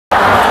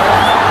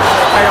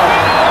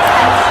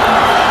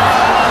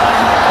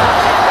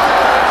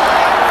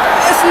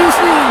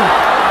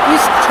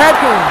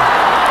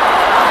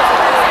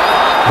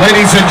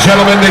Ladies and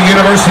gentlemen, the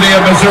University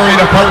of Missouri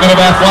Department of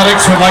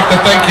Athletics would like to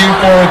thank you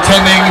for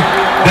attending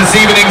this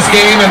evening's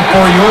game and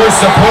for your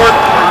support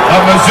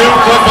of Mizzou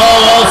football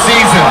all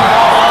season.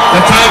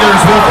 The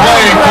Tigers will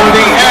play for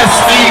the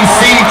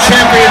SEC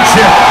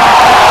Championship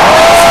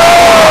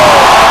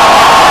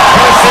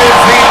versus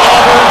the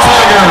Auburn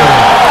Tigers.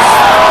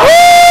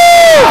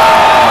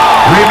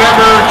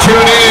 Remember,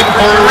 tune in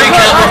for a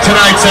recap of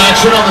tonight's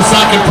action on the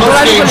Socket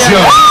Postgame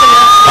Show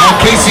on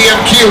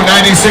KCMQ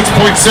 96.7,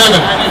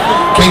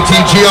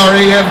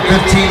 KTGR-AM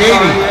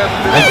 1580,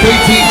 and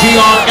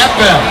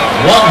KTGR-FM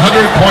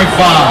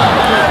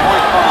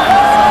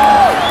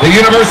 100.5. The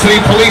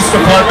University Police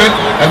Department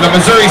and the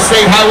Missouri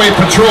State Highway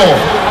Patrol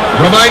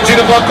remind you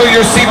to buckle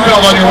your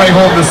seatbelt on your way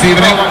home this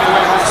evening.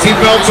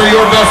 Seatbelts are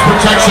your best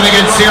protection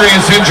against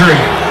serious injury.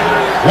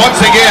 Once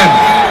again,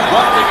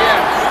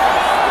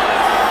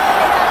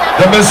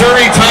 the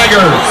Missouri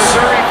Tigers,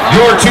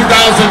 your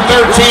 2013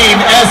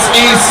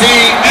 SEC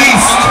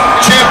East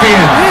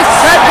champions.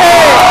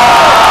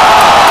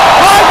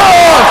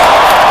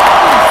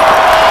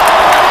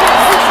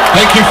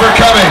 Thank you for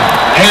coming,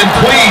 and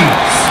please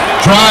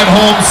drive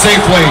home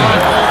safely.